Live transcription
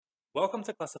Welcome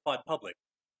to Classified Public,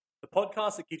 the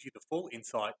podcast that gives you the full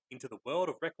insight into the world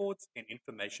of records and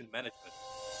information management.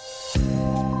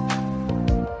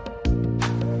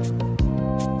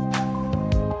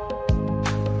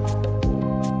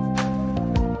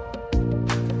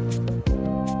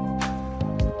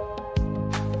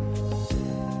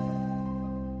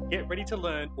 Get ready to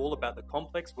learn all about the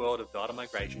complex world of data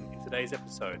migration in today's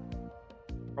episode.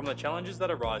 From the challenges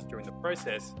that arise during the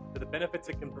process to the benefits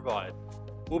it can provide,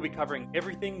 we'll be covering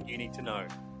everything you need to know.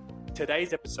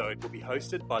 Today's episode will be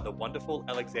hosted by the wonderful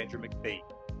Alexandra McPhee,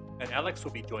 and Alex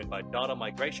will be joined by data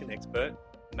migration expert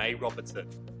May Robertson.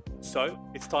 So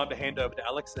it's time to hand over to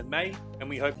Alex and May, and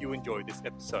we hope you enjoy this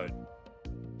episode.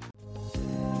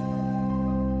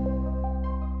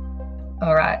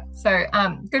 All right. So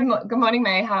good morning,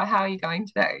 May. How are you going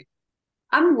today?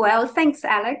 I'm well. Thanks,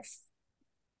 Alex.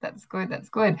 That's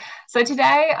good. So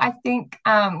today I think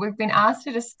we've been asked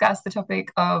to discuss the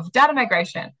topic of data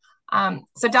migration.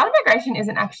 So data migration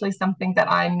isn't actually something that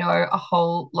I know a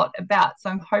whole lot about.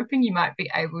 So I'm hoping you might be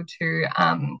able to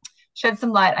shed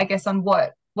some light, I guess, on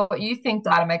what you think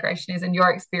data migration is and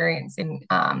your experience in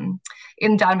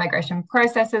data migration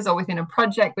processes or within a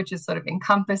project which has sort of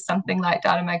encompassed something like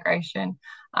data migration.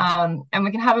 And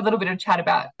we can have a little bit of chat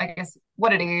about, I guess,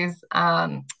 what it is,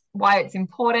 why it's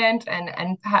important,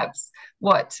 and perhaps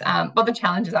what the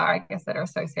challenges are, I guess, that are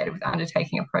associated with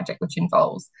undertaking a project which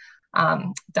involves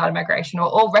data migration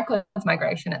or records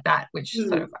migration at that, which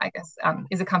sort of, I guess,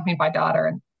 is accompanied by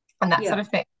data and that sort of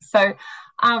thing. So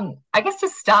I guess to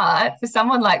start, for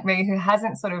someone like me who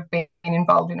hasn't sort of been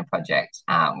involved in a project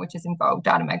which has involved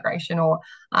data migration or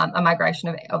a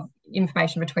migration of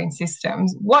information between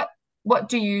systems, what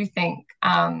do you think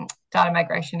data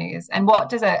migration is, and what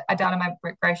does a data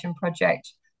migration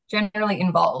project generally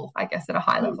involve, I guess, at a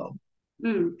high level?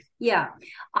 Yeah,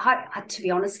 to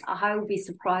be honest, I would be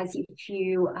surprised if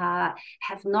you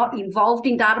have not involved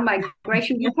in data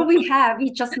migration. You probably have,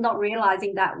 you're just not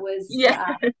realizing that was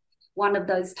one of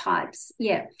those types.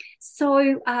 Yeah.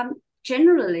 So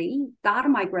generally, data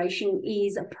migration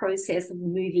is a process of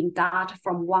moving data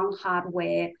from one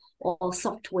hardware or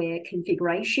software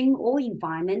configuration or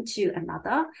environment to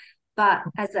another. But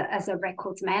as a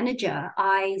records manager,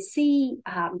 I see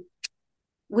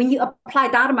when you apply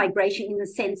data migration in the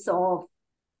sense of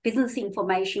business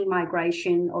information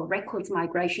migration or records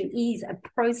migration is a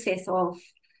process of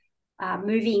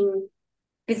moving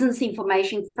business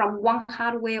information from one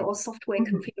hardware or software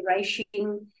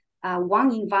configuration,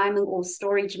 one environment or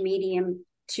storage medium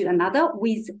to another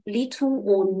with little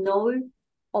or no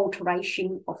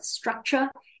alteration of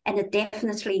structure, and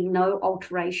definitely no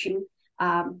alteration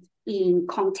in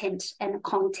content and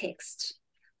context.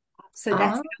 So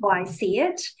that's how I see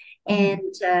it.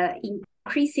 And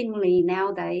increasingly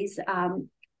nowadays,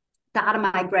 data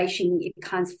migration, it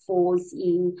kind of falls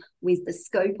in with the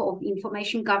scope of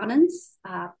information governance,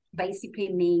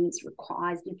 basically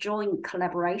requires the joint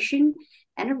collaboration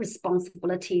and a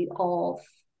responsibility of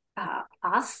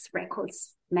us,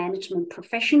 records management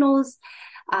professionals,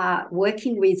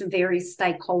 working with various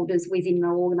stakeholders within the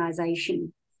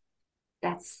organization.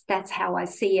 That's how I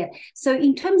see it. So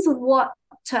in terms of what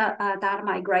a data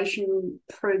migration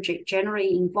project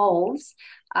generally involves,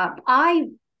 I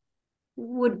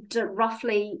would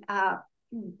roughly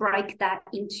break that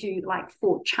into like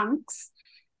 4 chunks.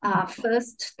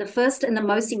 The first and the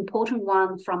most important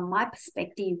one from my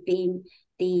perspective being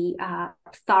the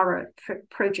thorough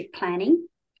project planning.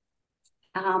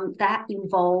 That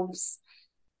involves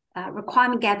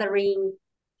requirement gathering,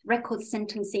 record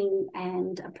sentencing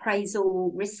and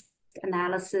appraisal, risk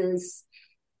analysis,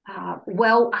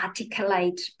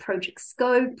 well-articulate project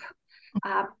scope,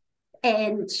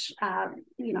 and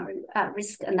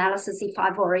risk analysis if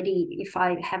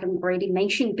I haven't already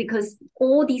mentioned, because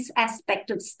all these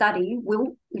aspects of study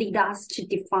will lead us to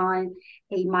define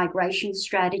a migration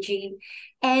strategy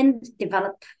and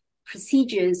develop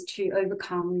procedures to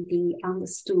overcome the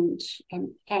understood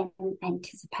and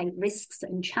anticipate risks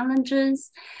and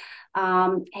challenges.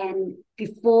 And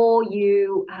before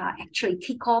you actually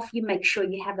kick off, you make sure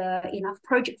you have enough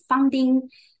project funding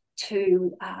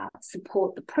to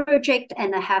support the project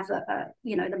and have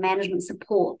the management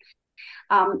support.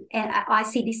 And I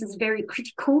see this as very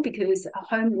critical because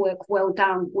homework well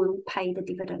done will pay the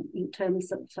dividend in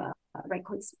terms of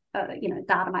records,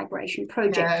 data migration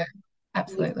project. Yeah,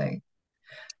 absolutely.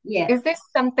 Yeah. Is this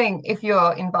something, if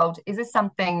you're involved, is this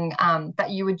something that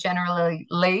you would generally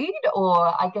lead, or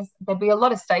I guess there'd be a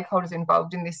lot of stakeholders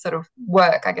involved in this sort of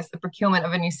work, I guess the procurement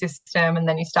of a new system, and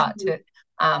then you start to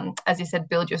as you said,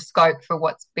 build your scope for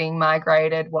what's being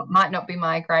migrated, what might not be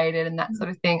migrated, and that sort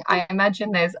of thing. I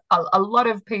imagine there's a lot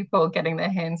of people getting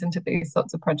their hands into these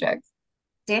sorts of projects.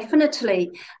 Definitely.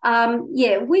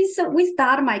 With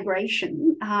data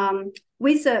migration,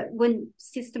 when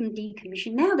system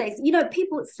decommission nowadays,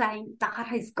 people are saying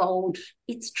data is gold.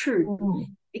 It's true.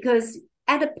 Because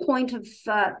at a point of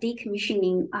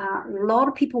decommissioning, a lot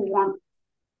of people want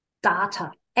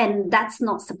data, and that's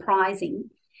not surprising.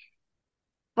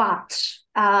 But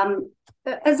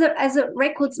as a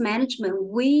records management,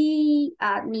 we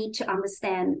need to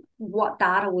understand what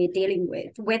data we're dealing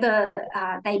with, whether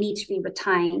they need to be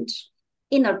retained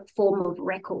in a form of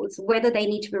records, whether they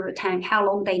need to be retained, how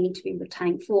long they need to be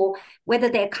retained for, whether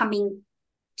they're coming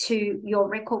to your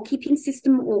record keeping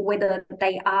system or whether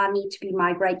they need to be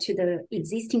migrated to the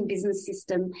existing business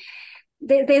system.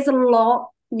 There's a lot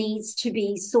needs to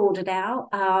be sorted out.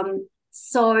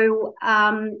 So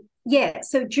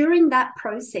during that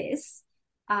process,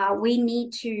 we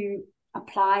need to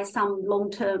apply some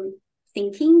long-term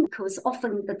thinking, because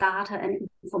often the data and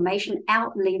information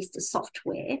outlives the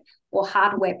software or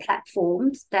hardware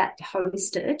platforms that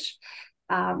host it.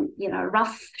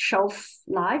 Rough shelf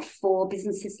life for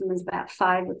business system is about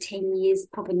 5 or 10 years,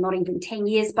 probably not even 10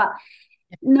 years, but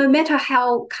no matter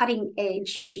how cutting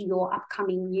edge your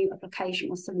upcoming new application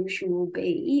or solution will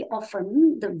be,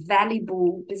 often the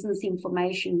valuable business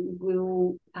information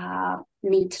will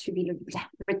need to be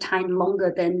retained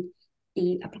longer than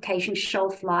the application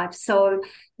shelf life. So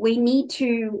we need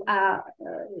to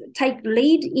take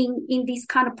lead in this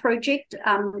kind of project.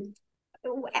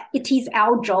 It is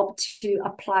our job to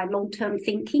apply long-term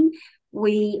thinking.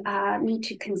 We need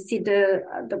to consider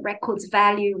the records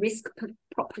value, risk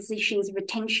propositions,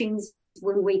 retentions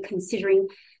when we're considering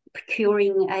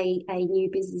procuring a new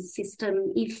business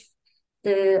system. If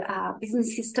the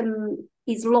business system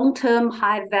is long-term,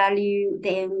 high value,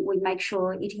 then we make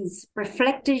sure it is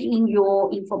reflected in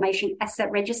your information asset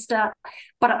register,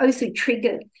 but also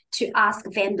triggered to ask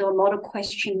vendor a lot of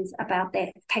questions about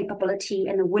their capability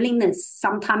and the willingness.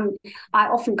 Sometimes I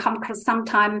often come across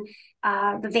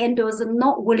the vendors are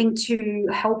not willing to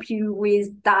help you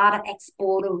with data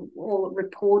export or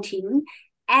reporting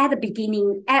at the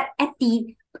beginning, at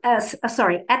the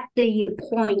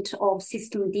point of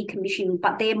system decommissioning,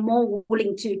 but they're more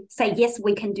willing to say, yes,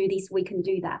 we can do this, we can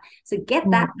do that. So get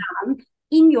that done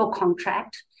in your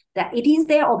contract, that it is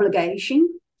their obligation,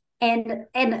 and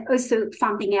also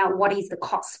finding out what is the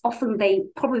cost. Often they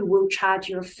probably will charge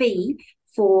you a fee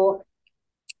for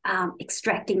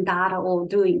extracting data or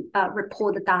doing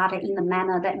report the data in the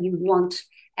manner that you want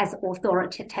as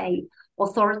authoritative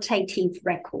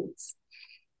records.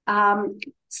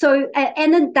 So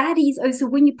then that is also,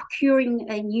 when you're procuring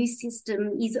a new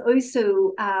system, is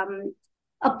also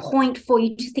a point for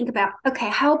you to think about, okay,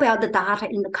 how about the data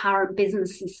in the current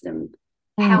business system?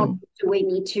 How do we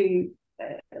need to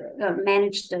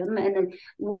manage them? And then,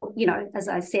 as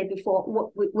I said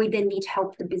before, we then need to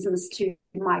help the business to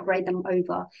migrate them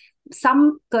over.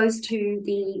 Some goes to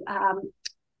the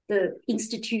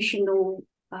institutional,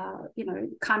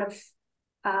 kind of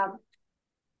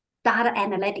data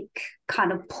analytic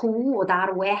kind of pool or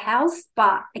data warehouse,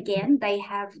 but again, they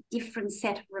have different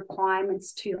set of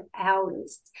requirements to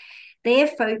ours. Their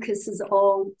focus is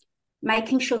on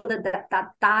making sure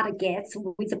that data gets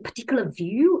with a particular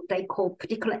view, they call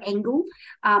particular angle,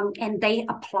 and they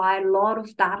apply a lot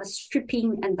of data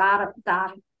stripping and data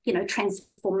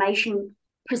transformation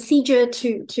procedure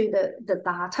to the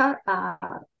data,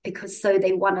 because so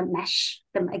they want to mesh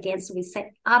them against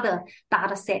other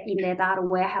data set in their data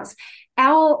warehouse.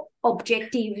 Our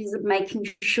objective is making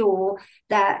sure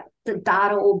that the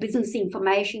data or business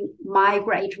information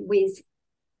migrate with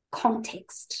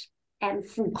context and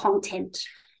full content.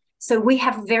 So we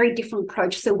have a very different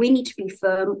approach. So we need to be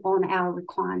firm on our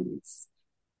requirements.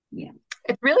 Yeah.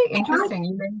 It's really interesting.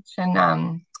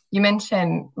 You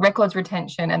mentioned records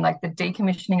retention and like the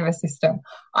decommissioning of a system.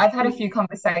 I've had a few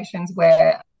conversations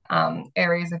where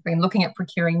areas have been looking at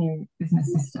procuring new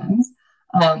business systems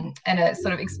and are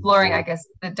sort of exploring, I guess,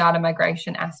 the data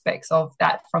migration aspects of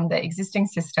that from the existing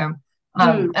system.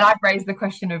 And I've raised the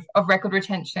question of record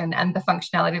retention and the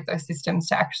functionality of those systems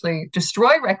to actually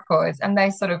destroy records. And they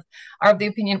sort of are of the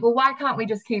opinion, well, why can't we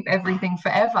just keep everything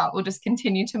forever? We'll just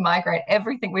continue to migrate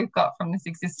everything we've got from this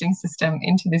existing system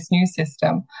into this new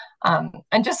system,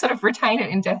 and just sort of retain it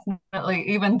indefinitely,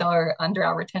 even though under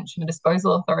our retention and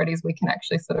disposal authorities, we can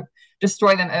actually sort of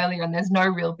destroy them earlier and there's no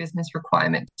real business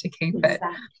requirement to keep it.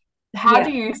 How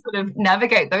do you sort of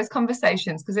navigate those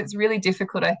conversations? Because it's really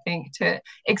difficult, I think, to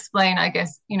explain, I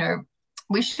guess,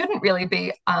 we shouldn't really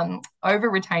be over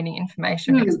retaining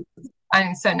information because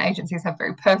and certain agencies have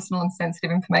very personal and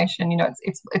sensitive information.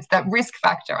 It's that risk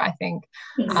factor, I think.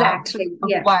 Exactly.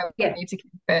 Why we need to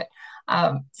keep it.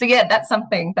 So that's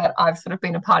something that I've sort of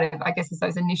been a part of, I guess, is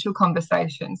those initial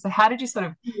conversations. So how did you sort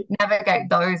of navigate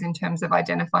those in terms of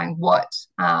identifying what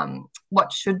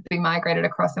should be migrated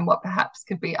across and what perhaps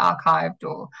could be archived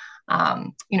or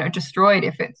destroyed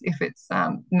if it's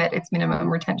met its minimum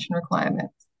retention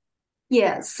requirements?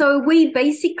 Yeah, so we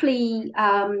basically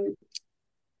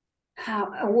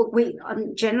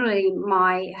generally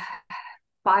my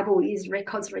Bible is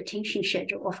records retention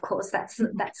schedule. Of course, that's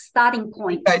starting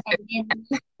point.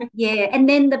 And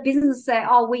then the business say,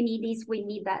 oh, we need this, we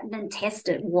need that, and then test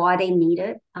it why they need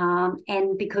it.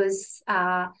 And because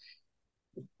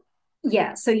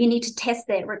so you need to test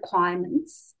their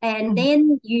requirements, and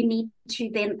then you need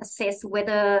to then assess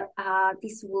whether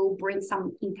this will bring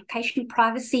some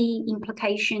privacy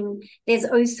implication. There's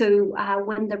also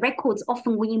when the records,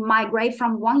 often when you migrate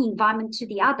from one environment to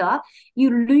the other,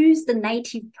 you lose the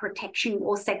native protection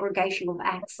or segregation of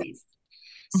access.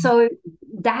 So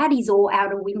that is all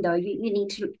out of window. You need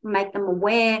to make them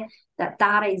aware that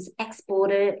data is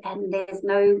exported, and there's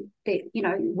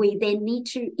we then need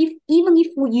to, even if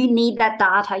you need that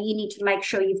data, you need to make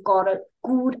sure you've got a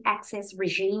good access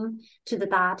regime to the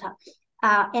data.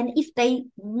 And if they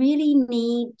really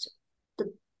need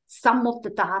some of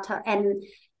the data and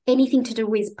anything to do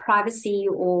with privacy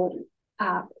or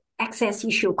access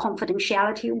issue or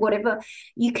confidentiality or whatever,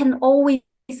 you can always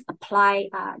apply,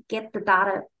 get the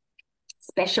data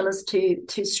specialist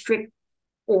to strip,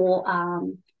 or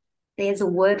there's a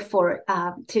word for it,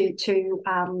 I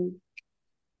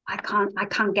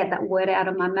can't get that word out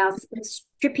of my mouth. It's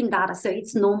stripping data, so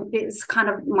it's kind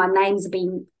of my name's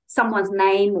being someone's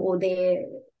name or their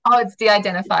it's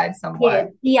de-identified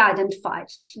somewhat. Yeah,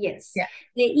 de-identified. Yes. Yeah.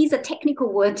 There is a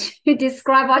technical word to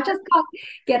describe. I just can't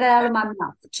get it out of my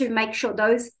mouth, to make sure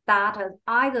those data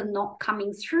either not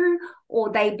coming through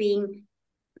or they being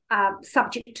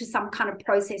subject to some kind of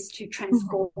process to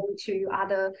transform to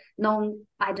other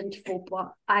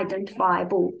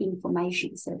identifiable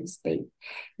information, so to speak.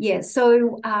 Yeah.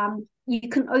 So you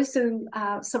can also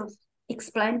sort of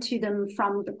explain to them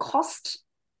from the cost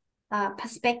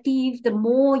perspective. The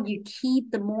more you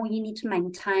keep, the more you need to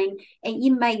maintain, and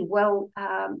it may well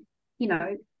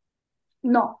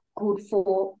not good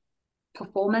for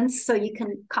performance, so you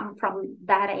can come from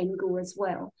that angle as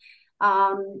well.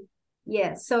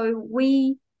 So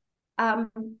we I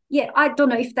don't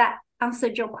know if that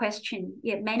answered your question.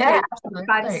 Mainly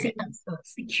privacy,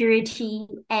 security,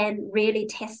 and really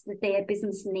test their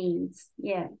business needs.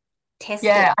 I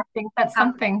think that's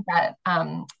something that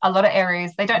a lot of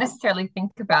areas they don't necessarily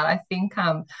think about. I think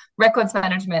records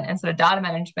management and sort of data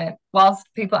management, whilst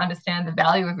people understand the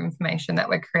value of information that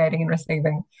we're creating and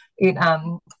receiving, it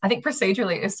I think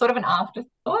procedurally is sort of an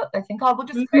afterthought. They think, we'll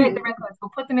just create the records,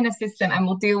 we'll put them in a system, and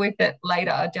we'll deal with it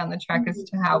later down the track as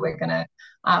to how we're going to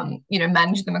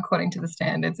manage them according to the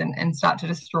standards and start to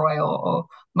destroy or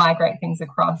migrate things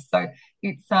across. So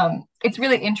it's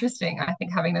really interesting, I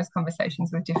think, having those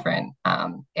conversations with different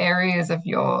areas of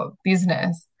your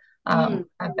business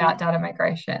about data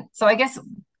migration. So I guess,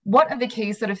 what are the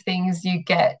key sort of things you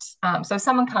get? So if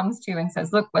someone comes to you and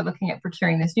says, look, we're looking at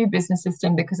procuring this new business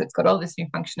system because it's got all this new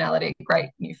functionality, great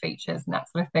new features and that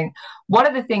sort of thing, what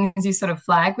are the things you sort of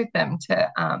flag with them to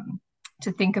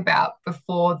think about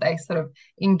before they sort of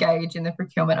engage in the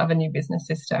procurement of a new business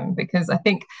system? Because I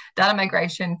think data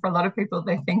migration, for a lot of people,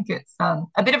 they think it's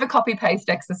a bit of a copy-paste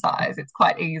exercise. It's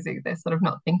quite easy. They're sort of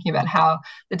not thinking about how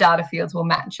the data fields will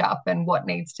match up and what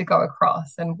needs to go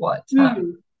across and what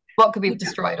could be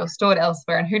destroyed or stored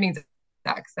elsewhere and who needs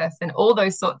access, and all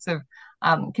those sorts of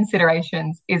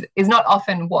considerations is not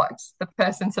often what the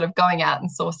person sort of going out and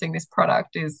sourcing this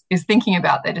product is thinking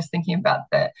about. They're just thinking about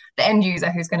the end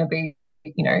user who's going to be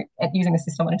using the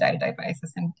system on a day-to-day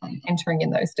basis and entering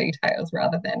in those details,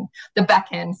 rather than the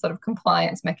back-end sort of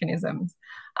compliance mechanisms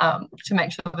to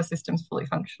make sure the system's fully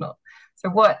functional. So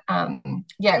what do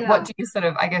you sort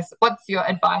of, I guess, what's your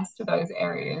advice to those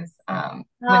areas when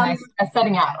they are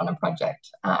setting out on a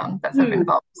project that sort of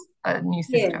involves a new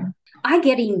system? I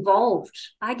get involved.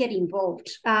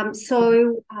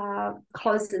 So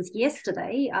close as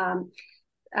yesterday,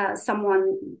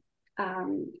 someone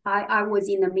I was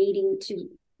in a meeting to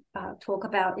talk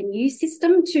about a new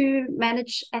system to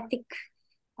manage ethic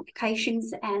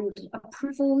applications and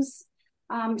approvals.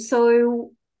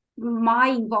 So my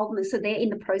involvement, so they're in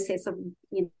the process of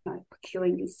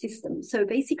procuring this system. So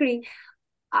basically,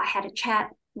 I had a chat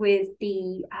with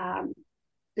the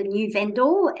new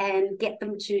vendor and get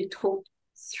them to talk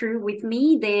through with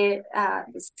me their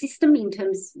system in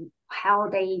terms of how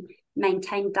they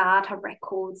maintain data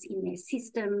records in their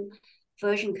system,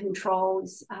 version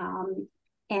controls,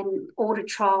 and audit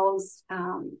trials,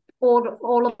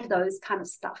 all of those kind of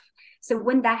stuff. So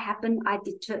when that happened, I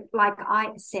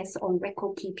assess on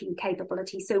record keeping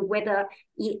capability. So whether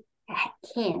it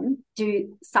can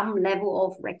do some level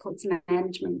of records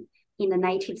management in a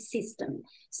native system.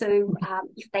 So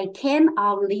if they can,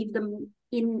 I'll leave them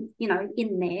in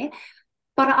there.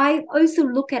 But I also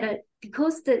look at it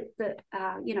because the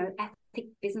ethic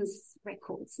business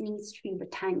records needs to be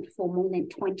retained for more than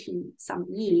 20 some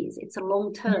years. It's a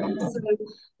long term. So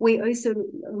we also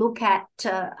look at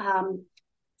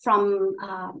from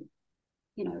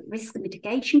risk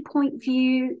mitigation point of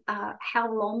view,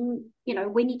 how long,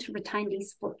 we need to retain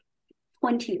these for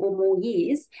 20 or more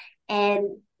years.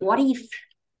 And what if,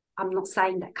 I'm not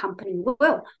saying that company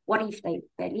will, what if they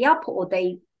belly up or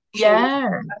they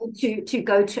to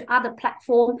go to other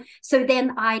platform? So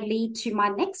then I lead to my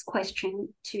next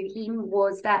question to him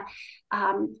was that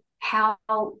how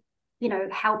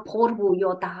portable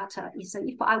your data is. So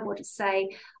if I were to say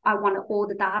I want all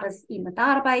the data in the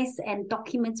database and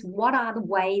documents, what are the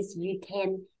ways you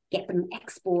can get them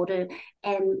exported?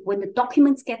 And when the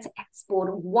documents get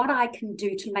exported, what I can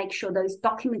do to make sure those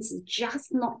documents is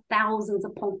just not thousands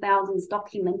upon thousands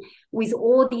document with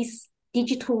all these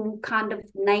digital kind of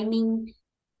naming,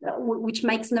 which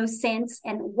makes no sense,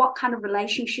 and what kind of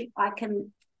relationship I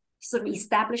can sort of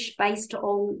establish based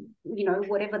on,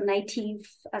 whatever native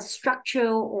structure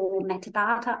or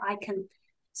metadata I can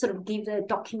sort of give the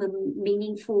document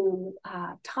meaningful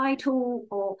title.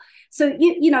 Or so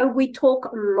we talk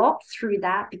a lot through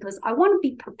that because I want to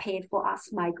be prepared for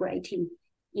us migrating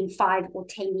in 5 or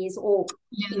 10 years, or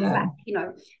in fact,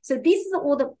 so this is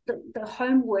all the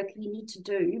homework you need to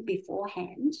do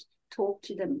beforehand. Talk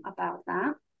to them about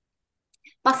that.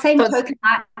 But same token,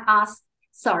 I asked,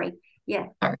 sorry.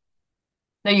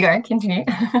 No, you go, continue.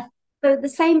 So the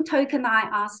same token, I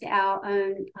asked our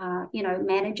own,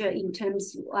 manager in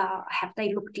terms, have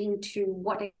they looked into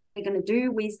what they're going to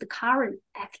do with the current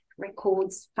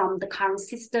records from the current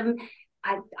system?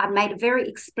 I made a very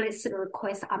explicit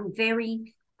request. I'm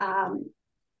very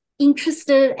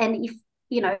interested, and if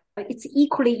it's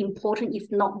equally important,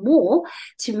 if not more,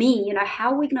 to me.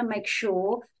 How are we going to make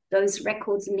sure those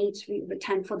records need to be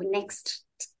retained for the next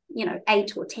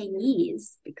 8 or 10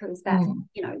 years, because that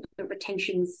the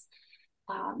retention's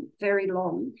very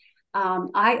long.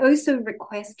 I also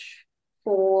request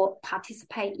for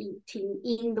participating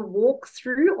in the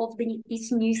walkthrough of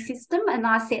this new system, and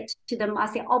I said to them,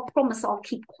 I'll promise I'll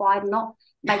keep quiet, not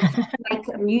make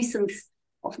a nuisance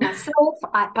of myself,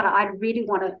 but I really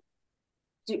want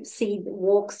to see the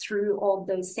walkthrough of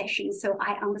those sessions so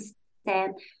I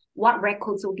understand what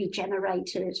records will be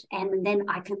generated, and then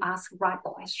I can ask the right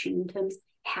question in terms of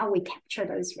how we capture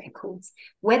those records,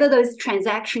 whether those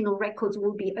transactional records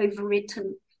will be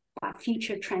overwritten by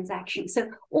future transactions. So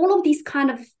all of these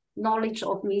kind of knowledge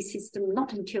of new system,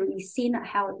 not until you've seen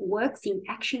how it works in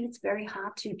action, it's very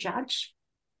hard to judge.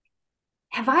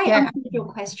 Have I answered your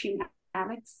question,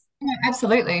 Alex? Yeah,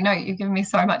 absolutely. No, you've given me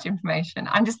so much information.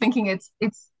 I'm just thinking it's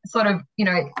sort of,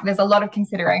 there's a lot of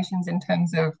considerations in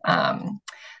terms of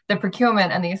the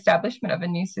procurement and the establishment of a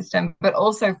new system, but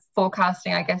also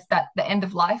forecasting, I guess, that the end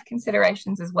of life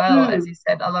considerations as well. As you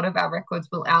said, a lot of our records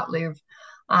will outlive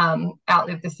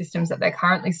the systems that they're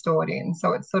currently stored in.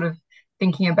 So it's sort of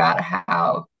thinking about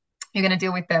how you're going to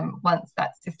deal with them once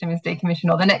that system is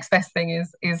decommissioned, or the next best thing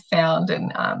is found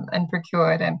and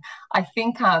procured. And I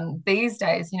think these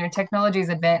days, technology is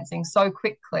advancing so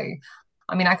quickly.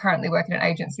 I mean, I currently work in an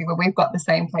agency where we've got the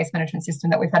same place management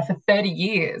system that we've had for 30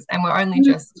 years, and we're only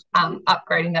just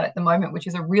upgrading that at the moment, which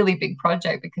is a really big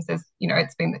project because there's,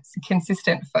 it's been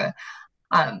consistent for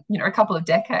a couple of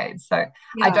decades. So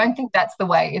I don't think that's the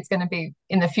way it's going to be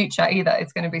in the future either.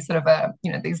 It's going to be sort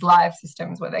of these live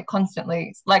systems where they're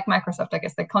constantly, like Microsoft, I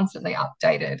guess, they're constantly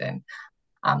updated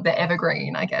and they're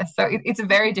evergreen, I guess. So it's a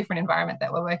very different environment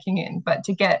that we're working in. But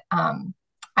to get,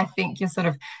 I think, your sort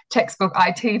of textbook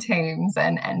IT teams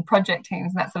and project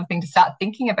teams and that sort of thing to start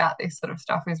thinking about this sort of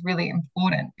stuff is really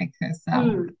important, because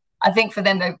I think for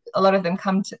them, a lot of them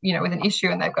come to, with an issue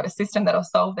and they've got a system that'll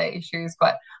solve their issues,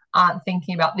 but aren't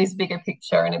thinking about this bigger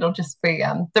picture, and it'll just be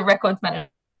the records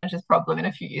manager's problem in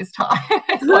a few years' time.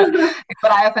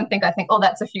 But I often think, oh,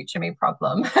 that's a future me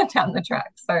problem down the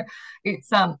track. So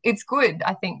it's good,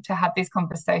 I think, to have these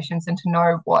conversations and to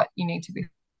know what you need to be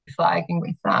flagging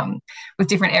with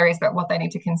different areas about what they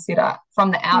need to consider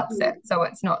from the outset, so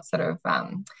it's not sort of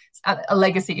a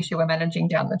legacy issue we're managing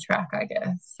down the track, I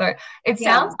guess. So it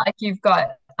sounds like you've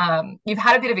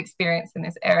had a bit of experience in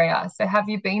this area. So have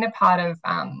you been a part of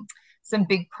some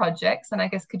big projects. And I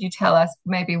guess could you tell us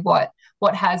maybe what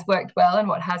has worked well and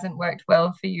what hasn't worked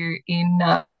well for you in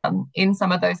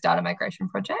some of those data migration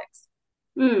projects?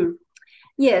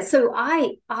 Yeah, so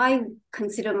I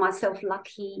consider myself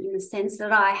lucky in the sense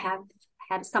that I have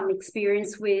had some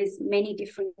experience with many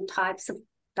different types of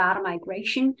data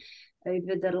migration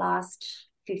over the last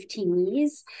 15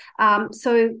 years.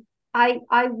 So I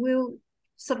will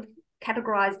sort of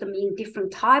categorize them in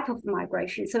different type of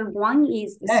migration. So one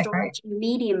is the storage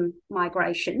medium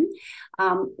migration.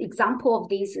 Example of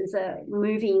this is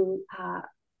moving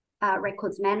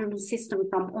records management system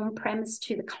from on-premise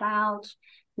to the cloud,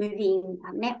 moving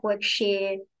network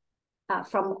share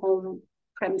from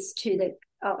on-premise to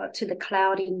the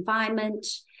cloud environment.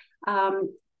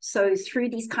 So through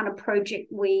this kind of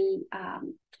project, we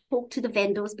talk to the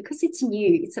vendors because it's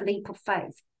new. It's a leap of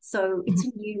faith. So it's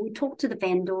new. We talk to the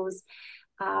vendors,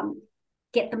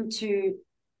 get them to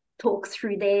talk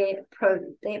through their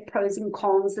pros and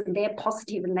cons and their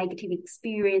positive and negative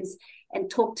experience,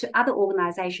 and talk to other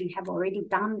organizations who have already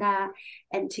done that,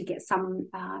 and to get some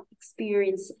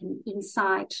experience and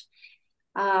insight.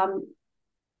 The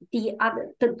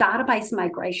database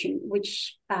migration,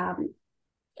 which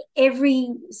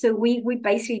we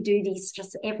basically do this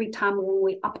just every time when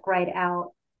we upgrade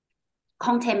our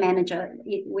content manager,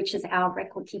 which is our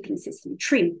record keeping system,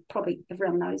 TRIM. Probably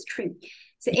everyone knows TRIM.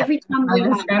 So every time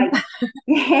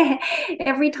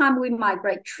we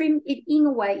migrate TRIM, in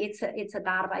a way it's a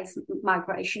database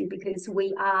migration, because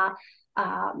we are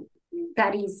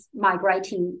that is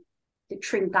migrating the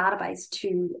TRIM database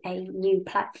to a new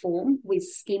platform with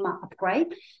schema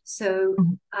upgrade. So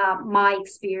my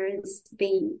experience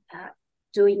being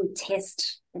doing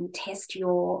test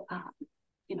your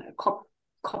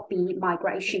copy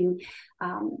migration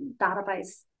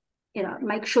database,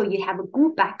 make sure you have a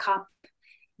good backup,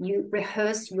 you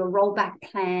rehearse your rollback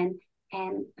plan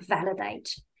and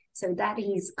validate. So that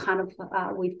is kind of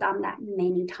we've done that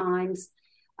many times.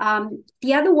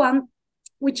 The other one,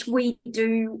 which we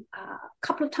do a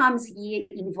couple of times a year,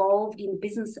 involved in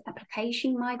business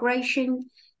application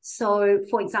migration. So,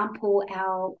 for example,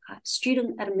 our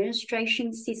student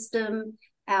administration system,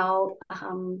 our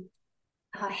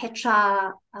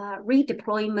HR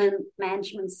redeployment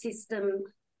management system,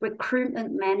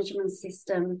 recruitment management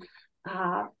system,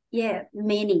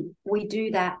 many. We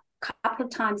do that a couple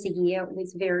of times a year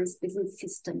with various business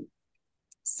systems.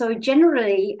 So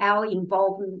generally, our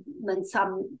involvements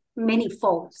are many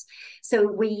folds. So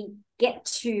we get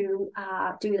to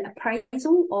do the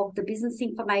appraisal of the business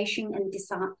information and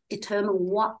determine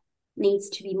what needs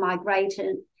to be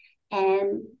migrated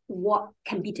and what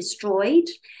can be destroyed,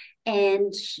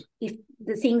 and if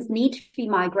the things need to be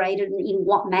migrated, in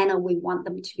what manner we want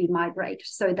them to be migrated.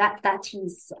 So that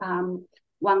is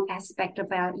one aspect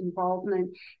of our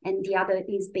involvement, and the other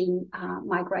is being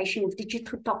migration of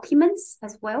digital documents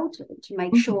as well, to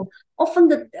make sure.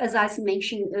 Often, as I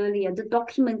mentioned earlier, the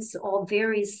documents of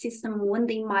various systems, when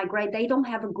they migrate, they don't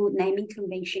have a good naming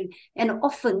convention, and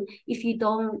often if you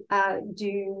don't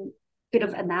do a bit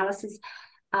of analysis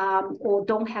or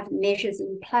don't have measures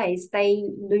in place, they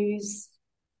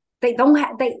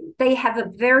have a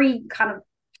very kind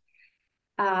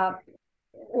of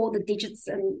all the digits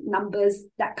and numbers,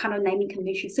 that kind of naming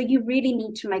convention. So you really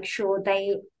need to make sure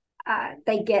they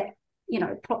get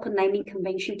proper naming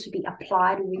convention to be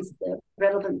applied with the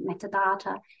relevant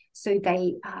metadata, so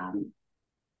they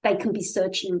can be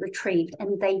searched and retrieved,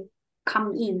 and they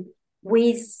come in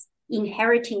with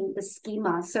inheriting the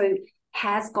schema, so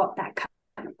has got that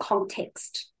kind of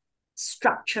context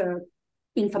structure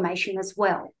information as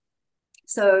well.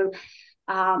 So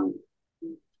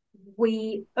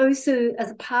we also,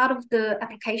 as a part of the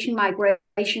application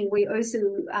migration, we also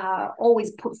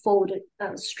always put forward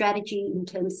a strategy in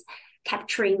terms of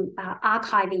capturing,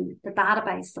 archiving the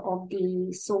database of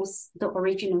the source, the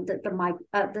original, the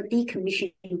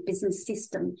decommissioned business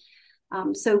system.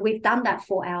 So we've done that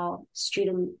for our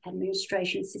student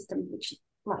administration system, which is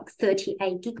like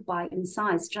 38 gigabyte in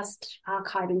size, just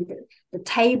archiving the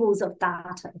tables of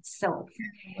data itself.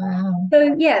 Wow.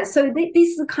 So this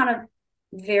is the kind of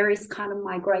various kind of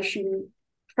migration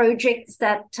projects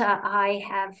that I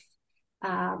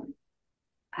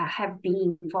have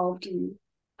been involved in.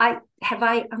 Have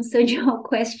I answered your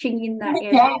question in that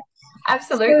area? Yeah,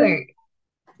 absolutely.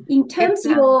 So in terms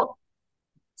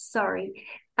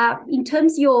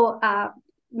of your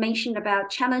mention about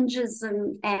challenges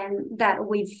and that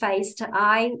we've faced,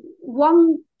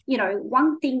 one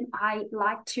thing I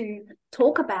like to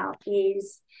talk about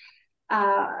is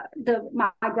the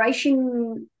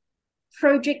migration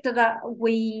project that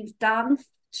we've done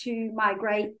to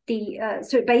migrate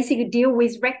so basically deal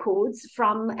with records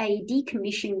from a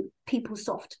decommissioned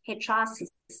PeopleSoft HR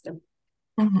system.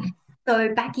 Mm-hmm.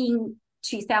 So back in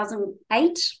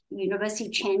 2008, university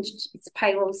changed its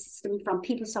payroll system from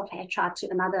PeopleSoft HR to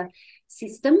another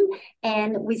system,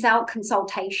 and without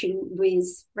consultation with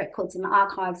records and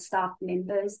archive staff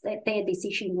members, their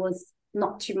decision was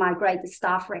not to migrate the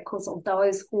staff records of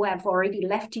those who have already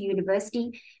left the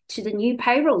university to the new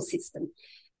payroll system.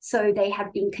 So they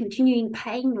have been continuing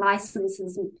paying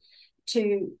licenses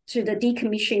to the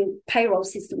decommissioned payroll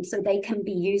system so they can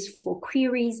be used for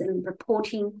queries and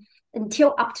reporting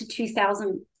until up to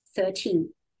 2013.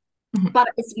 Mm-hmm. But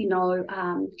as you know,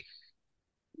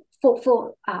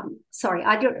 sorry,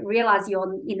 I didn't realize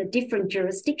you're in a different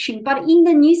jurisdiction, but in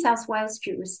the New South Wales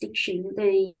jurisdiction,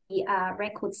 the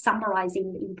records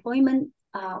summarising the employment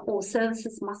or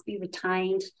services must be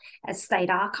retained as state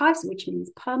archives, which means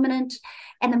permanent,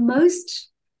 and the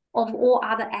most of all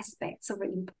other aspects of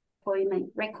employment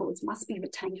records must be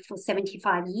retained for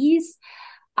 75 years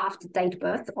after date of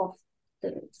birth of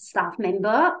the staff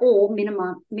member, or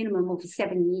minimum of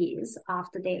 7 years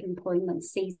after their employment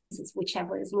ceases,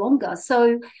 whichever is longer.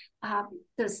 So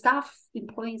the staff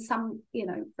employing some,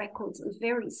 records,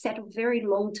 a set of very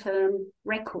long-term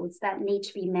records that need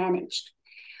to be managed.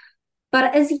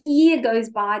 But as a year goes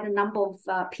by, the number of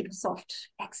PeopleSoft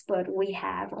experts we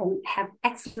have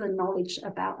excellent knowledge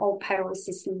about all payroll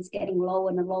systems getting lower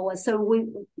and lower. So we,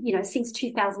 since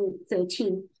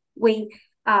 2013, we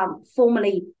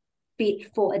formally bid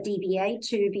for a DBA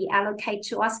to be allocated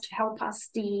to us to help us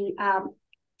to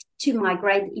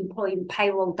migrate employee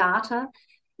payroll data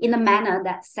in a manner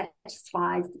that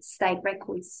satisfies state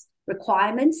records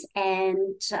requirements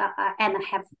and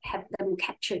have them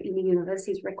captured in the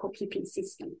university's record keeping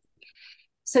system.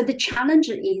 So the challenge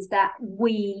is that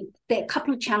there are a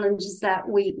couple of challenges that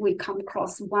we come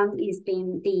across. One is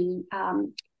being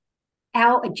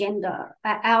our agenda,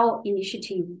 our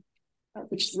initiative,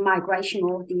 which is migration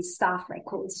of these staff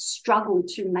records, struggle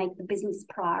to make the business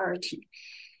priority.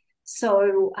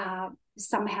 So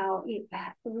somehow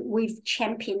we've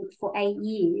championed for 8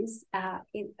 years.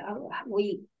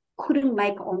 We couldn't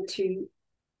make onto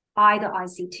either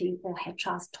ICT or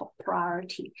HR's top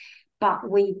priority, but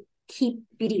we keep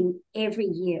bidding every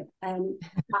year, and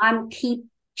I'm keep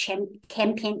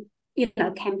campaign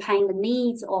the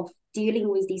needs of dealing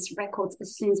with these records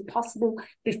as soon as possible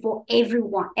before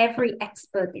every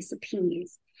expert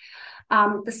disappears.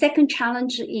 The second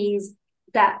challenge is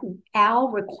that our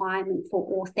requirement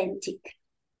for authentic,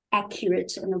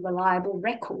 accurate and reliable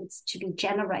records to be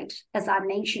generated. As I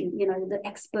mentioned, the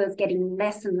experts getting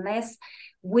less and less.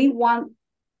 We want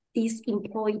this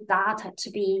employee data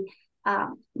to be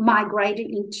migrated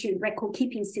into record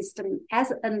keeping system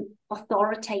as an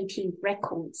authoritative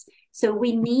records. So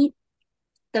we need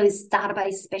those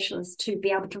database specialists to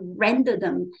be able to render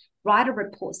them, write a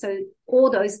report. So all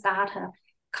those data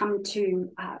come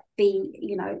to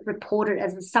be, reported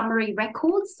as a summary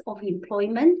records of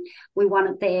employment. We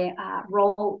wanted their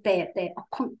role, their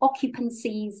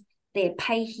occupancies, their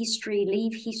pay history,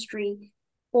 leave history,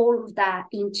 all of that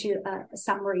into a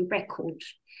summary record.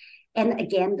 And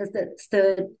again, the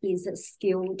third is a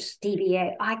skilled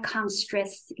DBA. I can't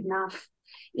stress enough.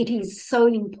 It is so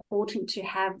important to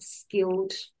have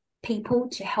skilled people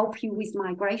to help you with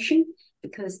migration,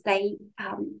 because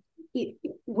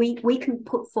we can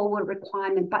put forward a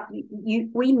requirement, but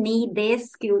we need their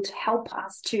skill to help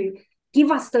us, to give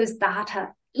us those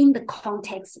data in the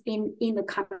context, in the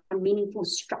kind of meaningful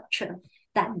structure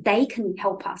that they can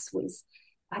help us with.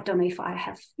 I don't know if I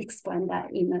have explained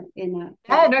that in a.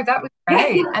 Yeah, no, that was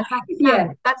great.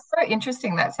 And that's so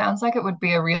interesting. That sounds like it would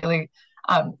be a really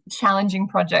challenging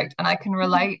project, and I can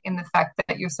relate in the fact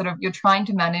that you're trying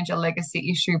to manage a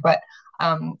legacy issue, but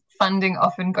funding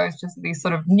often goes to these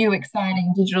sort of new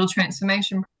exciting digital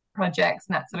transformation projects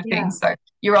and that sort of thing. So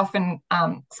you're often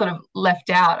sort of left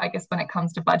out, I guess, when it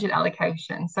comes to budget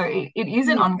allocation. So it is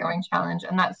an ongoing challenge,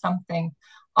 and that's something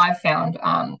I've found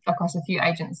across a few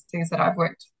agencies that I've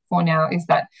worked for now, is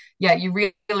that you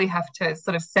really have to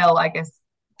sort of sell, I guess.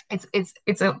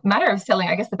 It's a matter of selling,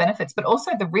 I guess, the benefits, but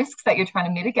also the risks that you're trying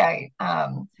to mitigate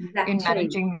in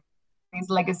managing these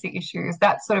legacy issues.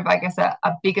 That's sort of, I guess, a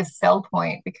bigger sell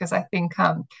point, because I think,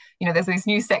 there's these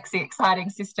new sexy, exciting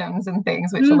systems and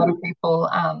things which a lot of people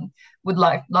would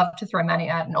love to throw money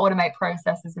at and automate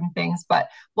processes and things. But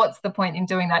what's the point in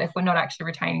doing that if we're not actually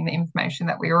retaining the information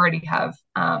that we already have,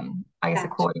 I guess,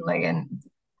 accordingly? And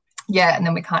Yeah, and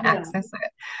then we can't access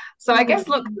it. So I guess,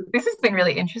 look, this has been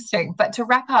really interesting. But to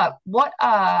wrap up, what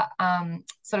are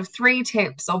sort of 3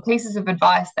 tips or pieces of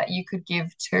advice that you could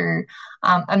give to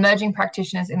emerging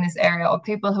practitioners in this area, or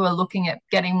people who are looking at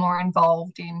getting more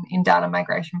involved in data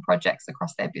migration projects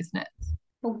across their business?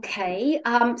 Okay,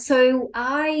 so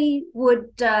I would,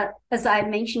 as I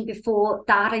mentioned before,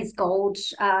 data is gold.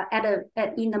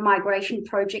 In the migration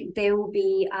project, there will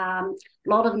be a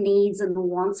lot of needs and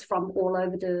wants from all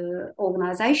over the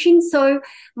organization. So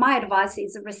my advice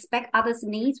is respect others'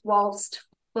 needs whilst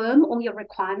firm on your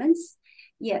requirements.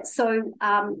 Yeah, so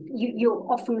you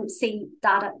often see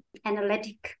data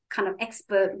analytic kind of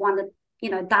expert want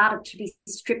data to be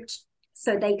stripped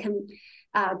so they can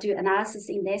do analysis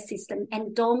in their system,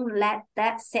 and don't let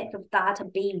that set of data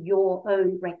be your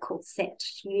own record set.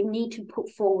 You need to put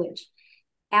forward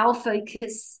our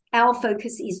focus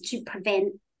is to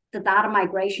prevent the data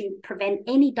migration, prevent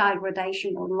any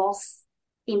degradation or loss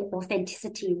in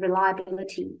authenticity,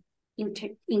 reliability,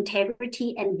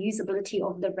 integrity, and usability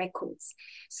of the records.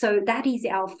 So that is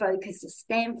our focus.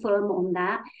 Stand firm on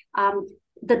that.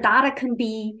 The data can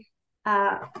be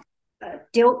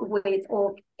dealt with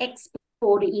or exported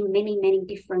in many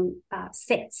different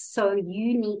sets. So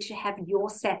you need to have your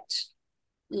set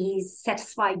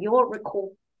satisfy your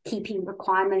record keeping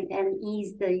requirement and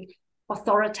is the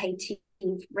authoritative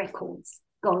records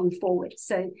going forward.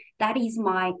 So that is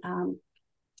my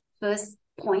first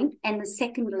point. And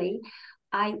secondly,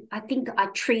 I think I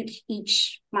treat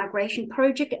each migration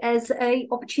project as an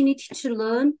opportunity to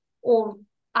learn or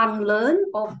unlearn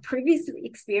of previous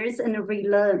experience and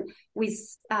relearn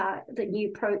with the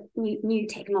new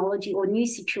technology or new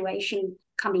situation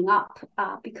coming up,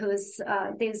 because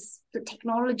the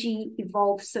technology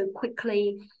evolves so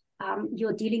quickly.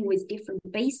 You're dealing with different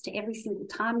beasts every single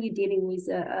time you're dealing with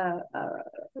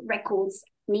records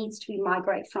needs to be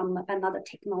migrated from another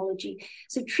technology.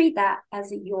 So treat that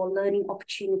as your learning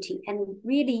opportunity and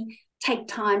really take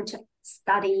time to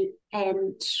study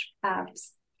and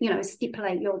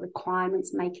stipulate your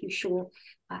requirements, making sure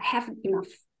have enough.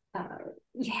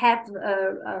 You have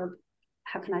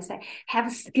have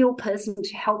a skilled person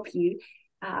to help you.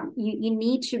 You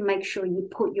need to make sure you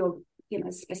put your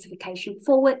specification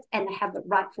forward and have the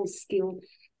rightful skill.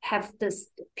 Have this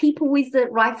people with the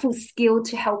rightful skill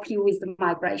to help you with the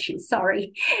migration.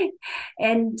 Sorry,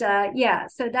 and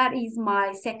so that is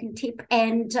my second tip.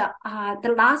 And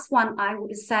the last one I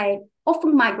would say,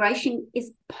 often migration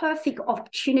is perfect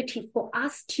opportunity for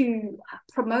us to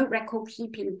promote record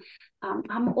keeping.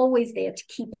 I'm always there to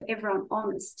keep everyone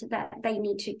honest that they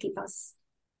need to give us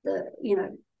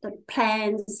the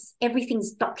plans,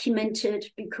 everything's documented,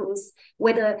 because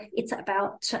whether it's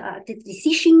about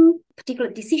the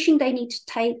particular decision they need to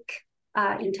take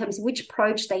in terms of which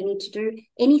approach they need to do,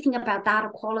 anything about data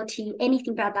quality,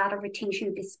 anything about data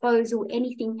retention, disposal,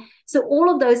 anything. So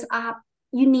all of those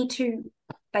you need to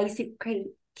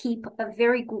basically keep a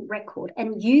very good record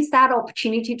and use that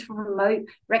opportunity to promote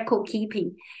record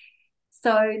keeping.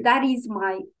 So that is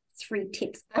my 3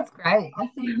 tips. That's great. I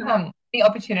think the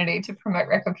opportunity to promote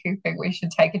record keeping we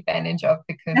should take advantage of,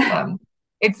 because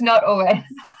it's not always,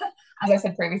 as I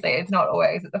said previously, it's not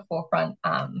always at the forefront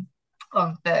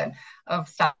of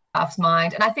staff's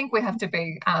mind. And I think we have to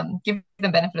be give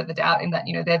them benefit of the doubt in that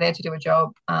they're there to do a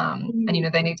job, and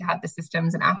they need to have the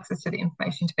systems and access to the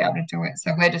information to be able to do it.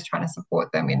 So we're just trying to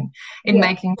support them in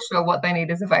making sure what they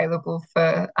need is available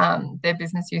for their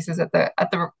business users at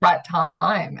the right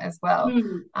time as well.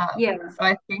 So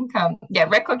I think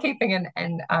record keeping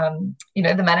and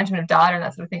the management of data and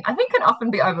that sort of thing, I think, can often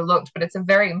be overlooked, but it's a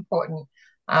very important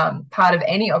part of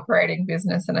any operating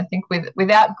business. And I think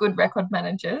without good record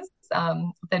managers,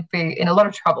 they'd be in a lot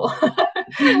of trouble.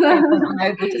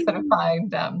 Unable to sort of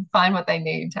find what they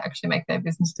need to actually make their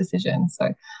business decisions.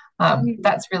 So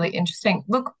that's really interesting.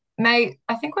 Look, May,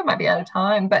 I think we might be out of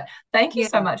time, but thank you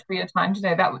so much for your time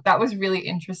today. That was really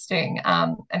interesting,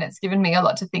 and it's given me a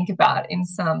lot to think about in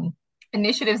some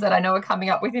initiatives that I know are coming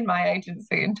up within my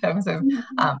agency in terms of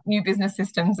new business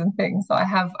systems and things. So I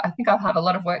think I've had a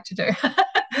lot of work to do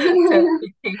to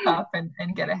keep up and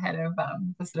get ahead of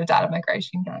the sort of data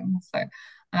migration game. So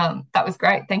that was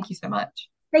great. Thank you so much.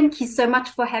 Thank you so much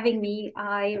for having me.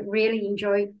 I really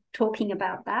enjoyed talking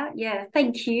about that. Yeah,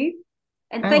 thank you.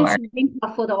 And thanks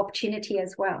for the opportunity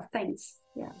as well. Thanks.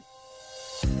 Yeah.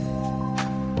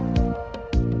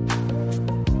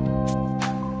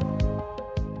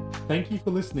 Thank you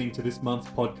for listening to this month's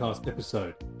podcast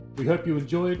episode. We hope you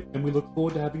enjoyed, and we look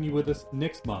forward to having you with us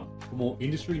next month for more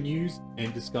industry news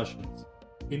and discussions.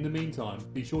 In the meantime,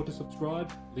 be sure to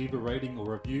subscribe, leave a rating or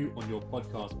review on your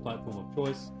podcast platform of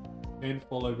choice, and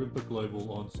follow Rimper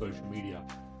Global on social media.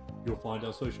 You'll find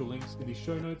our social links in the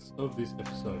show notes of this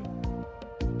episode.